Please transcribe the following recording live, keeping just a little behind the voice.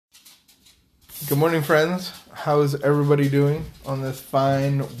Good morning, friends. How's everybody doing on this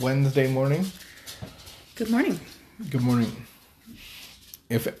fine Wednesday morning? Good morning. Good morning.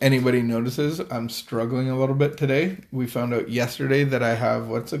 If anybody notices, I'm struggling a little bit today. We found out yesterday that I have,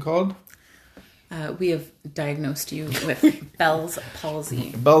 what's it called? We have diagnosed you with Bell's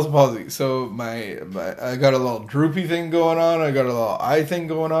palsy. Bell's palsy. So my I got a little droopy thing going on. I got a little eye thing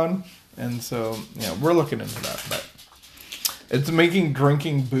going on. And so, yeah, we're looking into that. But it's making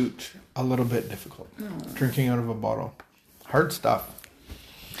drinking boot a little bit difficult. Oh. Drinking out of a bottle. Hard stuff.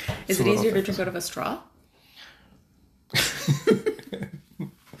 Is it easier to drink out of a straw?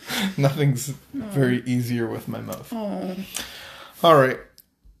 Nothing's very easier with my mouth. Oh. All right.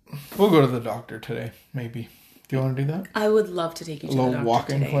 We'll go to the doctor today, maybe. Do you want to do that? I would love to take you to the doctor little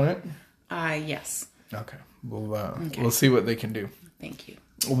walk-in today. clinic? Yes. Okay. We'll see what they can do. Thank you.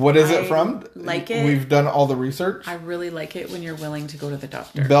 What is it from? Like it. We've done all the research. I really like it when you're willing to go to the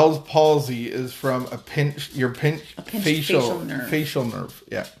doctor. Bell's palsy is from a pinched facial nerve. Facial nerve.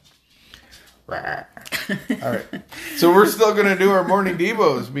 Yeah. All right. So we're still going to do our morning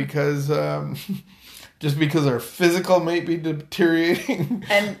devos because just because our physical might be deteriorating,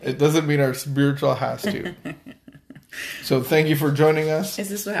 and it doesn't mean our spiritual has to. So thank you for joining us. Is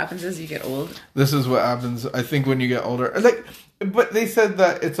this what happens as you get old? This is what happens, I think, when you get older. But they said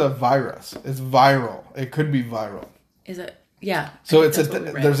that it's a virus. It's viral. It could be viral. Is it? Yeah. So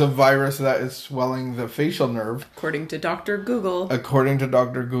there's a virus that is swelling the facial nerve. According to Dr. Google. According to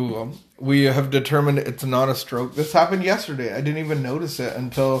Dr. Google. We have determined it's not a stroke. This happened yesterday. I didn't even notice it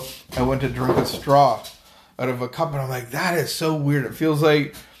until I went to drink a straw out of a cup. And I'm like, that is so weird. It feels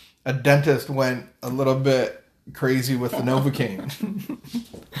like a dentist went a little bit crazy with the Novocaine.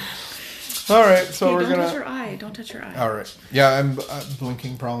 All right, so we're gonna. Don't touch your eye. All right. Yeah, I'm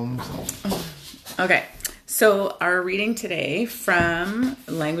blinking problems. Okay. So our reading today from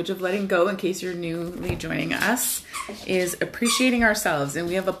Language of Letting Go, in case you're newly joining us, is appreciating ourselves. And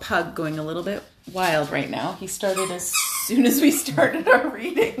we have a pug going a little bit wild right now. He started as soon as we started our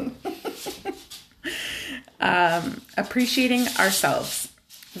reading. Appreciating ourselves.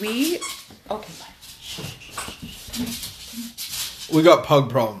 Okay, bye. We got pug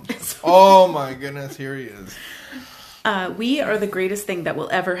problems. Oh my goodness, here he is. We are the greatest thing that will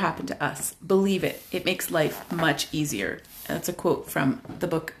ever happen to us. Believe it. It makes life much easier. That's a quote from the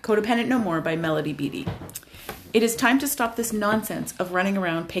book Codependent No More by Melody Beattie. It is time to stop this nonsense of running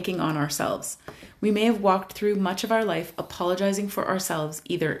around picking on ourselves. We may have walked through much of our life apologizing for ourselves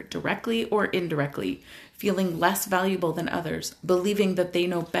either directly or indirectly, feeling less valuable than others, believing that they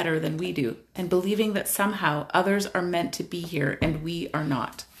know better than we do, and believing that somehow others are meant to be here and we are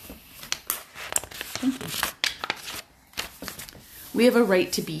not. Thank you. We have a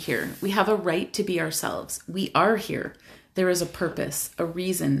right to be here. We have a right to be ourselves. We are here. There is a purpose, a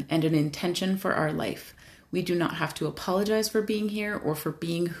reason, and an intention for our life. We do not have to apologize for being here or for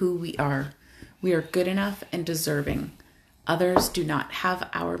being who we are. We are good enough and deserving. Others do not have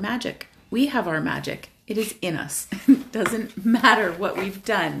our magic. We have our magic. It is in us. It doesn't matter what we've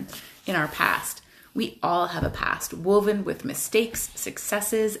done in our past. We all have a past woven with mistakes,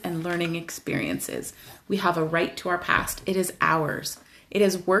 successes, and learning experiences. We have a right to our past. It is ours. It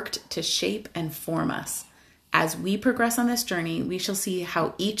has worked to shape and form us. As we progress on this journey, we shall see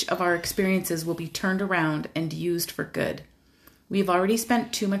how each of our experiences will be turned around and used for good. We have already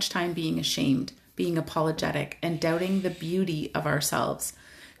spent too much time being ashamed, being apologetic, and doubting the beauty of ourselves.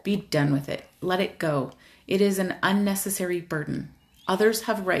 Be done with it. Let it go. It is an unnecessary burden. Others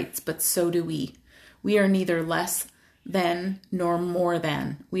have rights, but so do we. We are neither less than nor more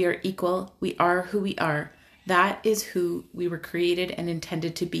than. We are equal. We are who we are. That is who we were created and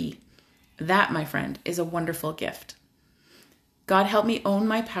intended to be. That, my friend, is a wonderful gift. God, help me own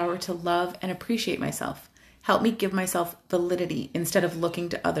my power to love and appreciate myself. Help me give myself validity instead of looking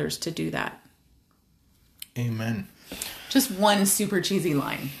to others to do that. Amen. Just one super cheesy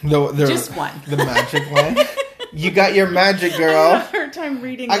line. Just one. The magic line. You got your magic, girl. I have a hard time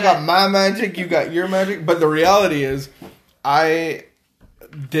reading that. I got my magic, you got your magic. But the reality is, I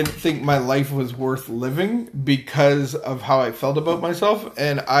didn't think my life was worth living because of how I felt about myself.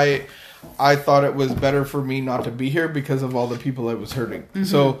 And I thought it was better for me not to be here because of all the people I was hurting.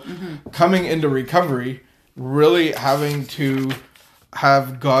 So coming into recovery, really having to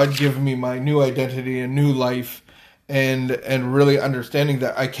have God give me my new identity and new life, and really understanding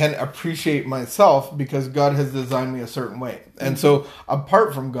that I can appreciate myself because God has designed me a certain way. And so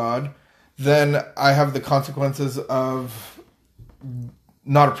apart from God, then I have the consequences of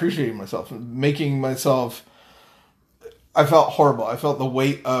not appreciating myself, making myself... I felt horrible. I felt the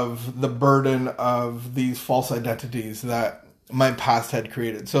weight of the burden of these false identities that my past had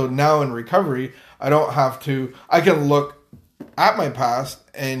created. So now in recovery, I can look at my past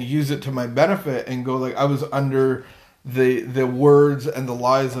and use it to my benefit and go like, I was under the words and the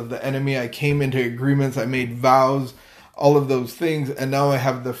lies of the enemy. I came into agreements, I made vows, all of those things, and now I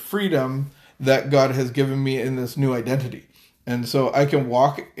have the freedom that God has given me in this new identity. And so I can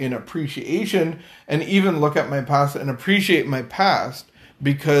walk in appreciation and even look at my past and appreciate my past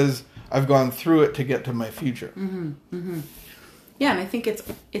because I've gone through it to get to my future. Yeah, and I think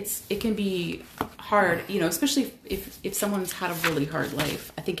it can be hard, especially if someone's had a really hard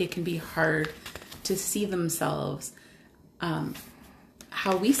life. I think it can be hard to see themselves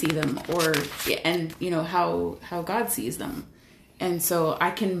how we see them, and how God sees them. And so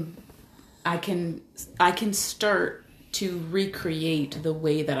I can start to recreate the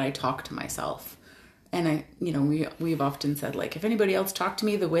way that I talk to myself. And we've often said, like, if anybody else talked to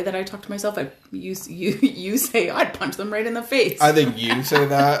me the way that I talk to myself, you say I'd punch them right in the face. I think you say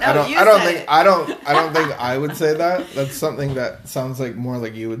that. No, I don't think I would say that. That's something that sounds like more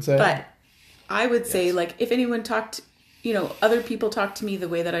like you would say. But I would say, like, if anyone other people talk to me the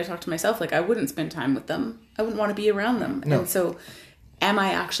way that I talk to myself, like, I wouldn't spend time with them. I wouldn't want to be around them. No. And so am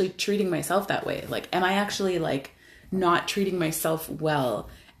I actually treating myself that way? Like, am I actually, like, not treating myself well?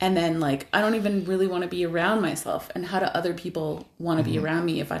 And then, like, I don't even really want to be around myself. And how do other people want to be around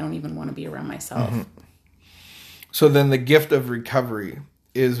me if I don't even want to be around myself? So then the gift of recovery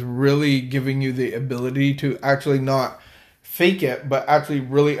is really giving you the ability to actually not fake it, but actually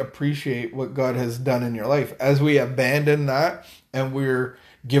really appreciate what God has done in your life. As we abandon that and we're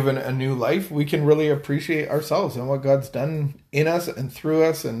given a new life, we can really appreciate ourselves and what God's done in us and through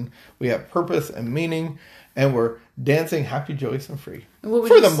us. And we have purpose and meaning. And we're dancing happy, joyous, and free.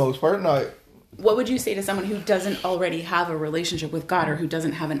 For the most part. What would you say to someone who doesn't already have a relationship with God or who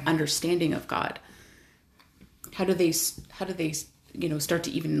doesn't have an understanding of God? How do they start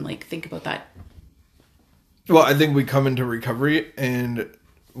to even, like, think about that? Well, I think we come into recovery, and,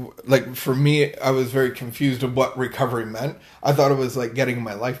 like, for me, I was very confused of what recovery meant. I thought it was like getting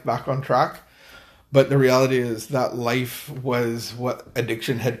my life back on track. But the reality is that life was what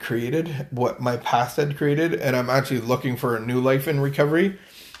addiction had created, what my past had created, and I'm actually looking for a new life in recovery.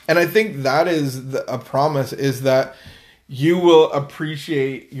 And I think that is a promise, is that you will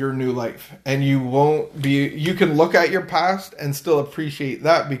appreciate your new life, and you can look at your past and still appreciate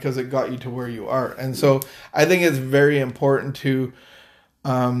that because it got you to where you are. And so I think it's very important to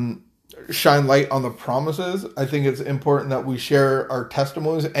shine light on the promises. I think it's important that we share our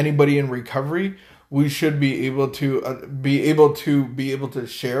testimonies. Anybody in recovery, we should be able to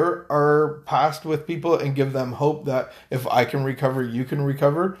share our past with people and give them hope that if I can recover, you can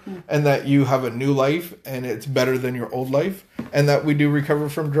recover, and that you have a new life and it's better than your old life, and that we do recover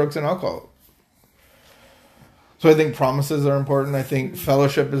from drugs and alcohol. So I think promises are important. I think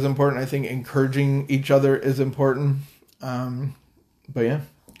fellowship is important. I think encouraging each other is important. But yeah,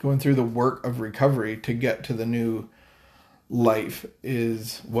 going through the work of recovery to get to the new life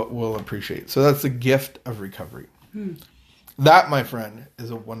is what we'll appreciate. So that's the gift of recovery. That, my friend,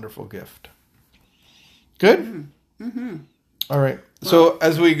 is a wonderful gift. Good? All right. So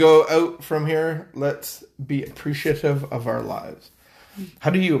as we go out from here, let's be appreciative of our lives. How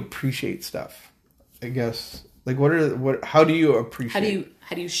do you appreciate stuff? I guess, like, how do you appreciate?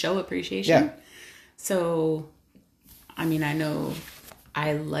 How do you show appreciation? Yeah. So, I mean, I know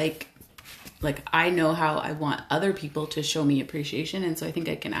I know how I want other people to show me appreciation, and so I think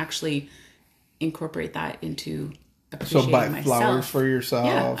I can actually incorporate that into appreciating myself. So buy flowers for yourself.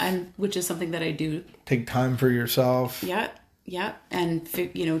 Yeah, and which is something that I do. Take time for yourself. Yeah, and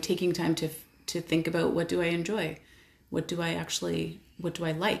taking time to think about, what do I enjoy, what do I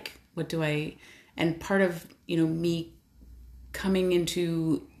like, and part of me coming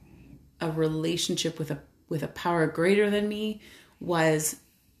into a relationship with a power greater than me was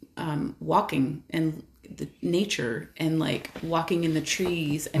walking in the nature, and like walking in the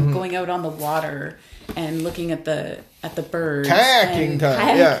trees and going out on the water and looking at the birds. Kayaking time.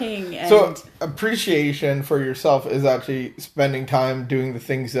 Kayaking. Yeah. So appreciation for yourself is actually spending time doing the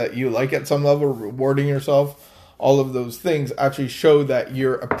things that you like at some level, rewarding yourself. All of those things actually show that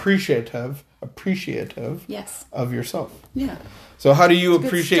you're appreciative yes. of yourself. Yeah. So how do you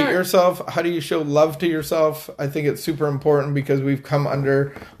appreciate yourself? How do you show love to yourself? I think it's super important because we've come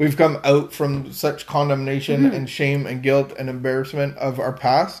out from such condemnation and shame and guilt and embarrassment of our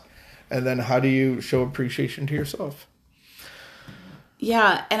past. And then how do you show appreciation to yourself?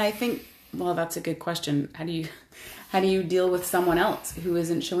 Yeah. And I think, well, that's a good question. How do you deal with someone else who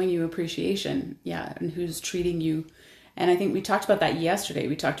isn't showing you appreciation? Yeah. And who's treating you. And I think we talked about that yesterday.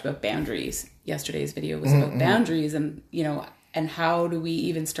 We talked about boundaries. Yesterday's video was about boundaries, and, And how do we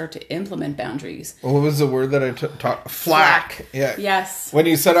even start to implement boundaries? What was the word that I taught? Flack. Yeah. Yes. When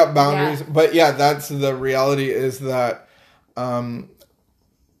you set up boundaries. Yeah. But yeah, that's the reality, is that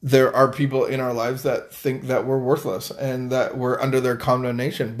there are people in our lives that think that we're worthless and that we're under their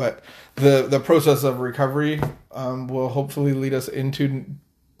condemnation. But the process of recovery will hopefully lead us into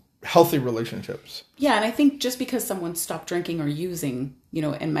healthy relationships. Yeah, and I think just because someone stopped drinking or using,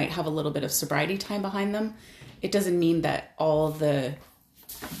 and might have a little bit of sobriety time behind them, it doesn't mean that all the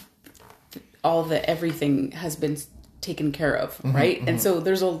everything has been taken care of, right? Mm-hmm. And so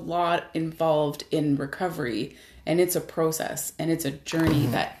there's a lot involved in recovery, and it's a process, and it's a journey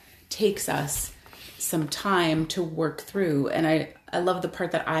that takes us some time to work through. And I love the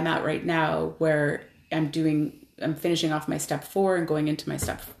part that I'm at right now, where I'm finishing off my step 4 and going into my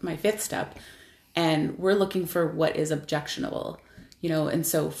 5th step, and we're looking for what is objectionable. And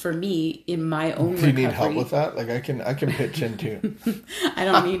so for me, in my own recovery... Do you need help with that? Like, I can pitch in too. I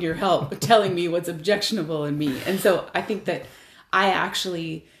don't need your help telling me what's objectionable in me. And so I think that I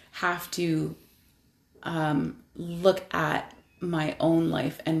actually have to look at my own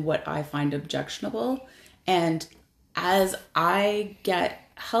life and what I find objectionable. And as I get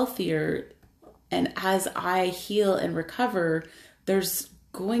healthier and as I heal and recover, there's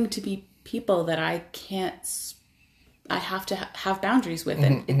going to be people that I have to have boundaries with.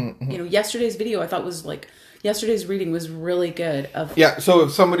 And yesterday's video, I thought yesterday's reading was really good. So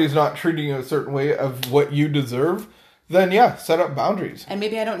if somebody's not treating you a certain way of what you deserve, then set up boundaries. And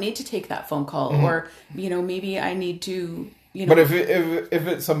maybe I don't need to take that phone call, or maybe I need to. But if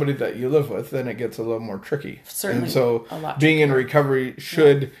it's somebody that you live with, then it gets a little more tricky. Certainly, and so being in recovery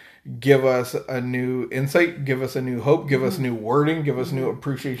should give us a new insight, give us a new hope, give us new wording, give us new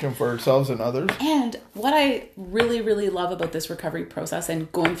appreciation for ourselves and others. And what I really, really love about this recovery process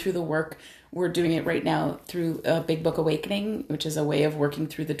and going through the work, we're doing it right now through Big Book Awakening, which is a way of working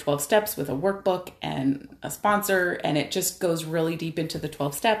through the 12 steps with a workbook and a sponsor. And it just goes really deep into the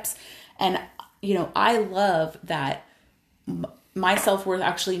 12 steps. And, I love that my self-worth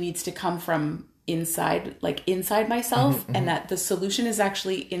actually needs to come from inside myself, and that the solution is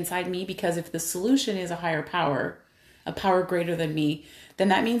actually inside me, because if the solution is a higher power, a power greater than me, then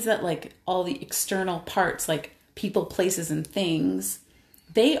that means that all the external parts, like people, places, and things,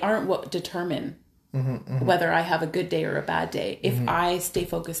 they aren't what determine whether I have a good day or a bad day. If I stay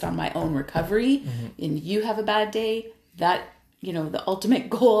focused on my own recovery and you have a bad day, that, the ultimate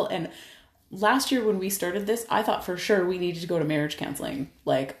goal. And last year when we started this, I thought for sure we needed to go to marriage counseling.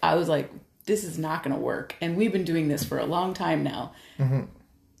 I was like, this is not going to work. And we've been doing this for a long time now.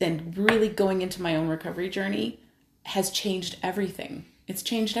 And really going into my own recovery journey has changed everything. It's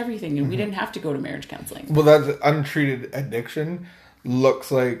changed everything. And we didn't have to go to marriage counseling. Well, that's untreated addiction.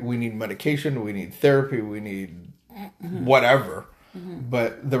 Looks like we need medication, we need therapy, we need whatever.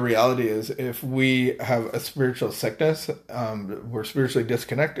 But the reality is, if we have a spiritual sickness, we're spiritually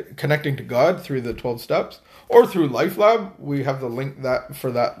disconnected, connecting to God through the 12 steps or through Life Lab. We have the link for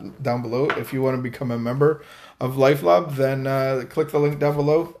that down below. If you want to become a member of Life Lab, then click the link down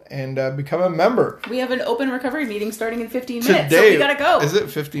below and become a member. We have an open recovery meeting starting in 15 minutes, so we gotta go. Is it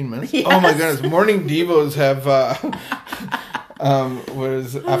 15 minutes? Yes. Oh my goodness. Morning Devos have...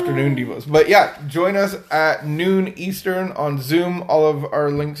 was afternoon devos. But join us at noon Eastern on Zoom. All of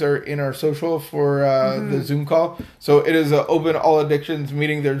our links are in our social for the Zoom call. So it is an open all addictions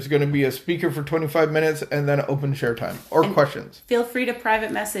meeting. There's going to be a speaker for 25 minutes and then open share time or questions. Feel free to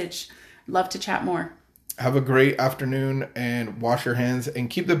private message. Love to chat more. Have a great afternoon and wash your hands and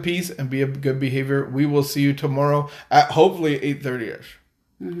keep the peace and be a good behavior. We will see you tomorrow at hopefully 8:30ish.